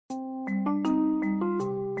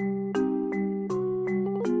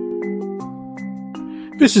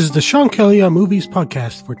This is the Sean Kelly on Movies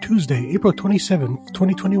podcast for Tuesday, April 27th,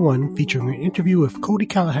 2021, featuring an interview with Cody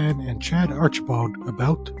Calahan and Chad Archibald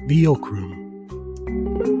about The Oak Room.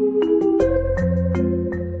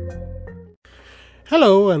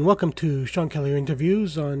 Hello and welcome to Sean Kelly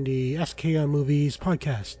Interviews on the SK on Movies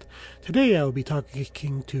podcast. Today I will be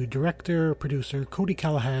talking to director-producer Cody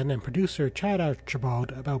Calahan and producer Chad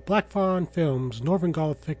Archibald about Black Fawn Films' Northern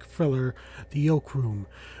Gothic thriller The Oak Room,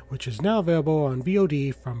 which is now available on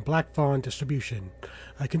VOD from Black Fawn Distribution.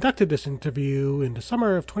 I conducted this interview in the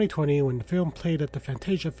summer of 2020 when the film played at the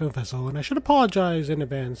Fantasia Film Festival, and I should apologize in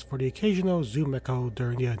advance for the occasional Zoom echo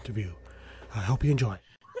during the interview. I hope you enjoy.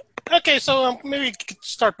 Okay, so maybe we could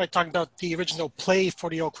start by talking about the original play for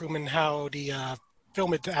The Oak Room and how the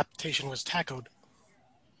film adaptation was tackled.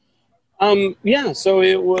 So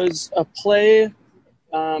it was a play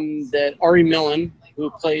that Ari Millen,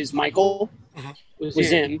 who plays Michael, was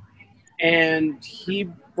in, and he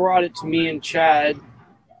brought it to me and Chad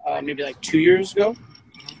maybe like 2 years ago,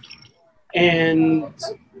 and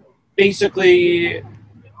basically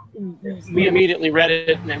we immediately read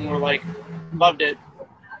it and we're like, loved it.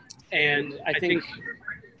 And I think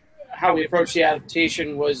how we approached the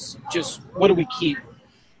adaptation was just, what do we keep?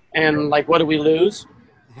 And, like, what do we lose?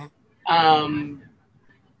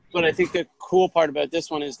 But I think the cool part about this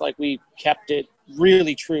one is, like, we kept it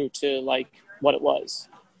really true to, like, what it was.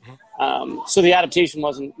 So the adaptation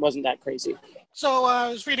wasn't that crazy. So I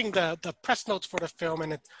was reading the press notes for the film,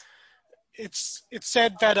 and it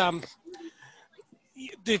said that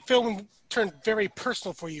the film turned very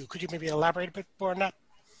personal for you. Could you maybe elaborate a bit more on that?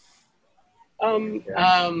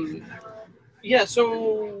 So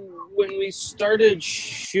when we started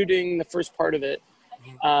shooting the first part of it,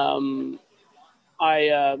 my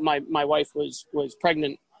wife was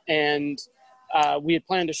pregnant, and we had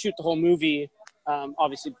planned to shoot the whole movie,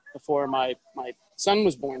 obviously before my son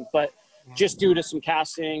was born, but just due to some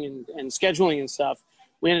casting and scheduling and stuff,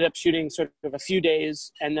 we ended up shooting sort of a few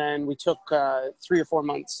days, and then we took 3 or 4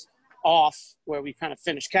 months off where we kind of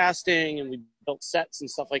finished casting and we built sets and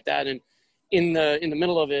stuff like that. And in the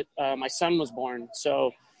middle of it, my son was born.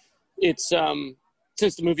 So it's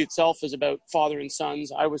since the movie itself is about father and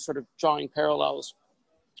sons, I was sort of drawing parallels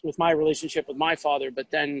with my relationship with my father.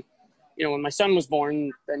 But then, when my son was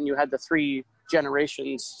born, then you had the 3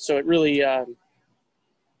 generations. So it really, I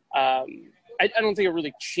don't think it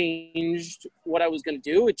really changed what I was going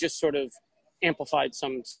to do. It just sort of amplified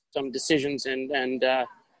some decisions and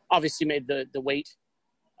obviously made the weight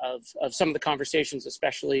of some of the conversations,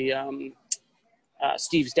 especially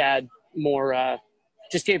Steve's dad, more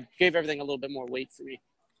just gave everything a little bit more weight for me.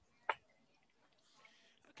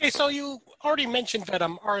 Okay, so you already mentioned that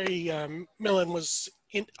Ari Millen was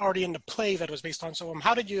already in the play that it was based on. So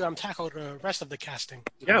how did you tackle the rest of the casting?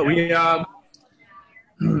 Yeah, we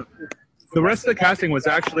the rest of the casting was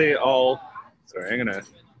actually all. Sorry, I'm gonna.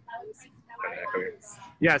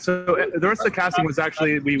 Yeah, so the rest of the casting was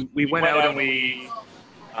actually we went out and we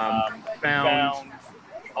found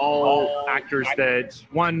all actors that,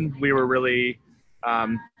 one, we were really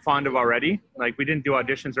fond of already. Like, we didn't do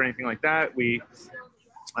auditions or anything like that. We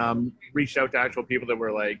reached out to actual people that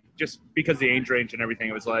were like, just because the age range and everything,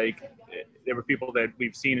 it was like, there were people that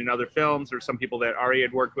we've seen in other films, or some people that Ari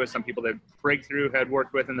had worked with, some people that Breakthrough had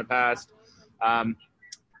worked with in the past.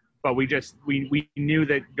 But we knew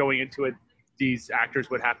that going into it, these actors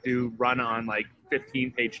would have to run on like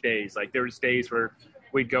 15-page days. Like, there was days where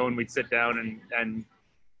we'd go and we'd sit down and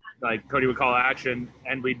like Cody would call action,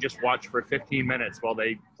 and we'd just watch for 15 minutes while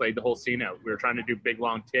they played the whole scene out. We were trying to do big,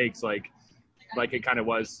 long takes, like it kind of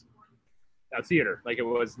was a theater, like it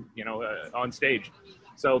was, on stage.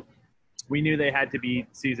 So we knew they had to be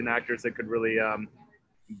seasoned actors that could really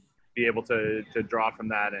be able to draw from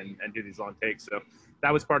that and do these long takes. So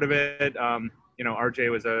that was part of it.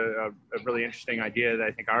 RJ was a really interesting idea that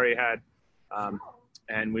I think Ari had.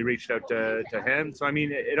 And we reached out to him. So, I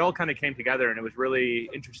mean, it all kind of came together, and it was really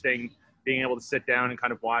interesting being able to sit down and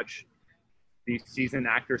kind of watch these seasoned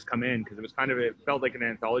actors come in, because it felt like an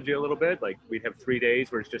anthology a little bit. Like, we'd have 3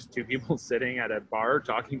 days where it's just 2 people sitting at a bar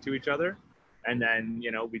talking to each other. And then,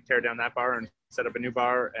 we'd tear down that bar and set up a new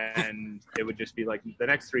bar, and it would just be like the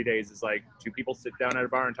next 3 days is like 2 people sit down at a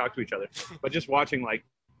bar and talk to each other. But just watching like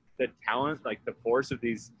the talent, like the force of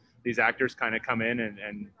these actors kind of come in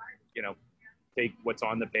and take what's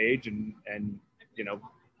on the page and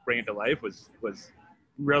bring it to life was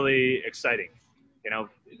really exciting.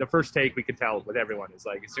 The first take, we could tell with everyone. It's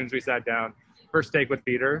like, as soon as we sat down, first take with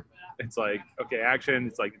Peter, it's like, okay, action.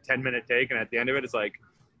 It's like a 10-minute take, and at the end of it, it's like,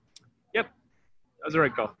 yep, that was the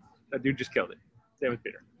right call. That dude just killed it. Same with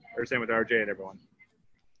Peter, or same with RJ and everyone.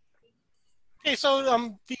 Okay,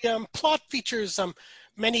 so the plot features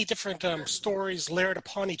many different stories layered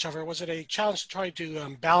upon each other. Was it a challenge to try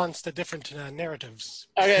to balance the different narratives?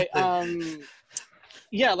 Okay.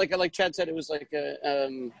 Yeah, like Chad said, it was like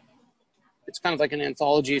it's kind of like an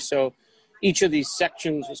anthology. So each of these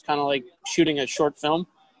sections was kind of like shooting a short film.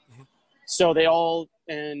 Mhm. So they all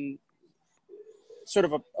and sort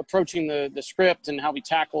of approaching the script and how we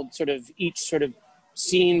tackled sort of each sort of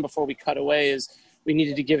scene before we cut away is we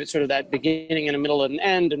needed to give it sort of that beginning and a middle and an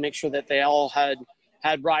end and make sure that they all had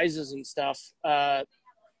rises and stuff.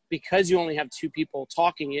 Because you only have two people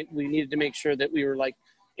talking it, we needed to make sure that we were like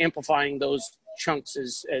amplifying those chunks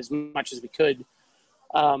as much as we could.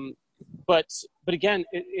 But again,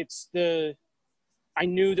 I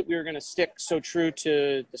knew that we were going to stick so true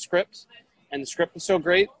to the script, and the script was so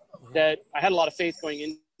great that I had a lot of faith going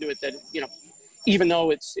into it that, even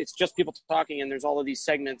though it's just people talking and there's all of these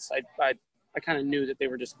segments, I kind of knew that they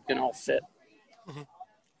were just going to all fit. Mm-hmm.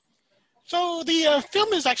 So the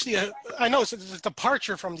film is actually, I know it's a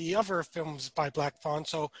departure from the other films by Black Fawn.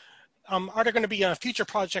 So are there going to be future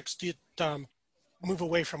projects that move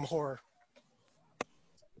away from horror?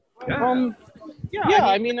 Yeah.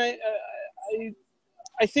 I mean, I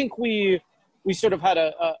think we sort of had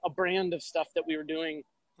a brand of stuff that we were doing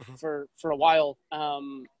for a while.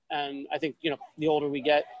 And I think, the older we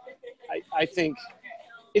get, I think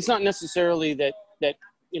it's not necessarily that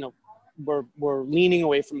we're leaning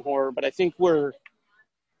away from horror, but I think we're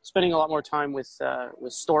spending a lot more time with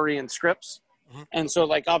story and scripts. Mm-hmm. And so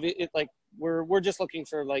we're just looking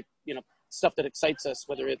for stuff that excites us,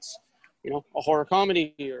 whether it's, a horror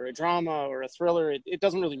comedy or a drama or a thriller. It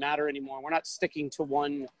doesn't really matter anymore. We're not sticking to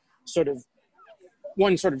one sort of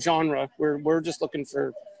genre. We're just looking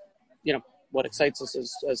for, what excites us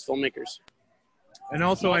as filmmakers. And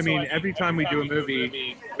also, I mean, every time we do a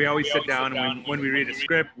movie, we always sit down and when we read a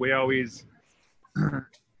script, we always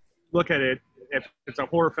look at it. If it's a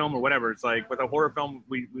horror film or whatever, it's like with a horror film,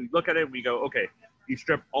 we look at it and we go, okay, you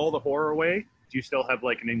strip all the horror away, do you still have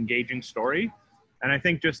like an engaging story? And I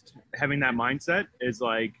think just having that mindset is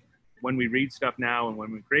like when we read stuff now and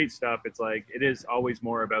when we create stuff, it's like it is always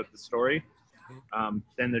more about the story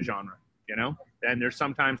than the genre, And there's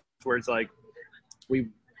sometimes where it's like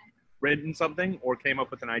we've written something or came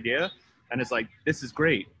up with an idea and it's like, this is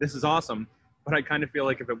great, this is awesome, but I kind of feel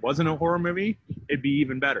like if it wasn't a horror movie, it'd be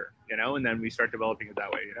even better, and then we start developing it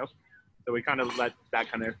that way, So we kind of let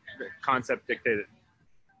that kind of concept dictate it.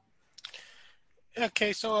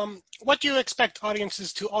 Okay, so what do you expect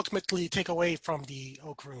audiences to ultimately take away from the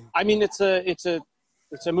Oak Room? I mean, it's a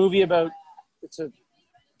movie about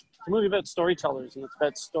storytellers, and it's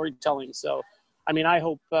about storytelling. So, I mean, I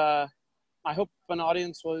hope an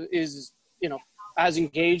audience is as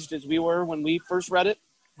engaged as we were when we first read it.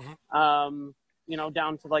 Mm-hmm.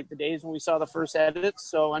 Down to like the days when we saw the first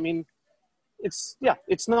edits. So, I mean, it's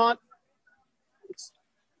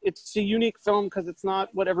a unique film because it's not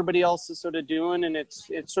what everybody else is sort of doing, and it's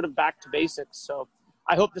sort of back to basics. So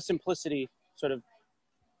I hope the simplicity sort of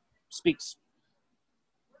speaks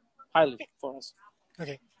highly for us.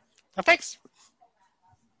 Okay. Well, thanks.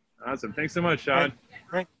 Awesome. Thanks so much, Sean.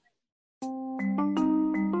 Right.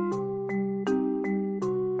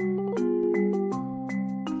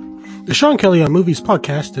 The Sean Kelly on Movies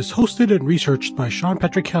podcast is hosted and researched by Sean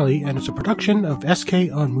Patrick Kelly and is a production of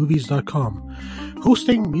SKOnMovies.com.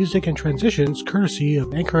 Hosting, music, and transitions courtesy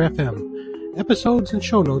of Anchor FM. Episodes and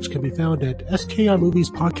show notes can be found at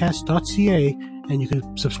SKOnMoviesPodcast.ca, and you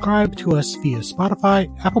can subscribe to us via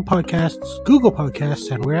Spotify, Apple Podcasts, Google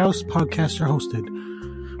Podcasts, and where else podcasts are hosted.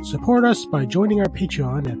 Support us by joining our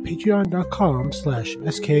Patreon at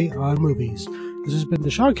patreon.com/SKOnMovies. This has been the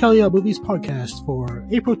Sean Kelly on Movies podcast for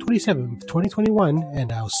April 27th, 2021,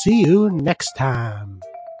 and I'll see you next time.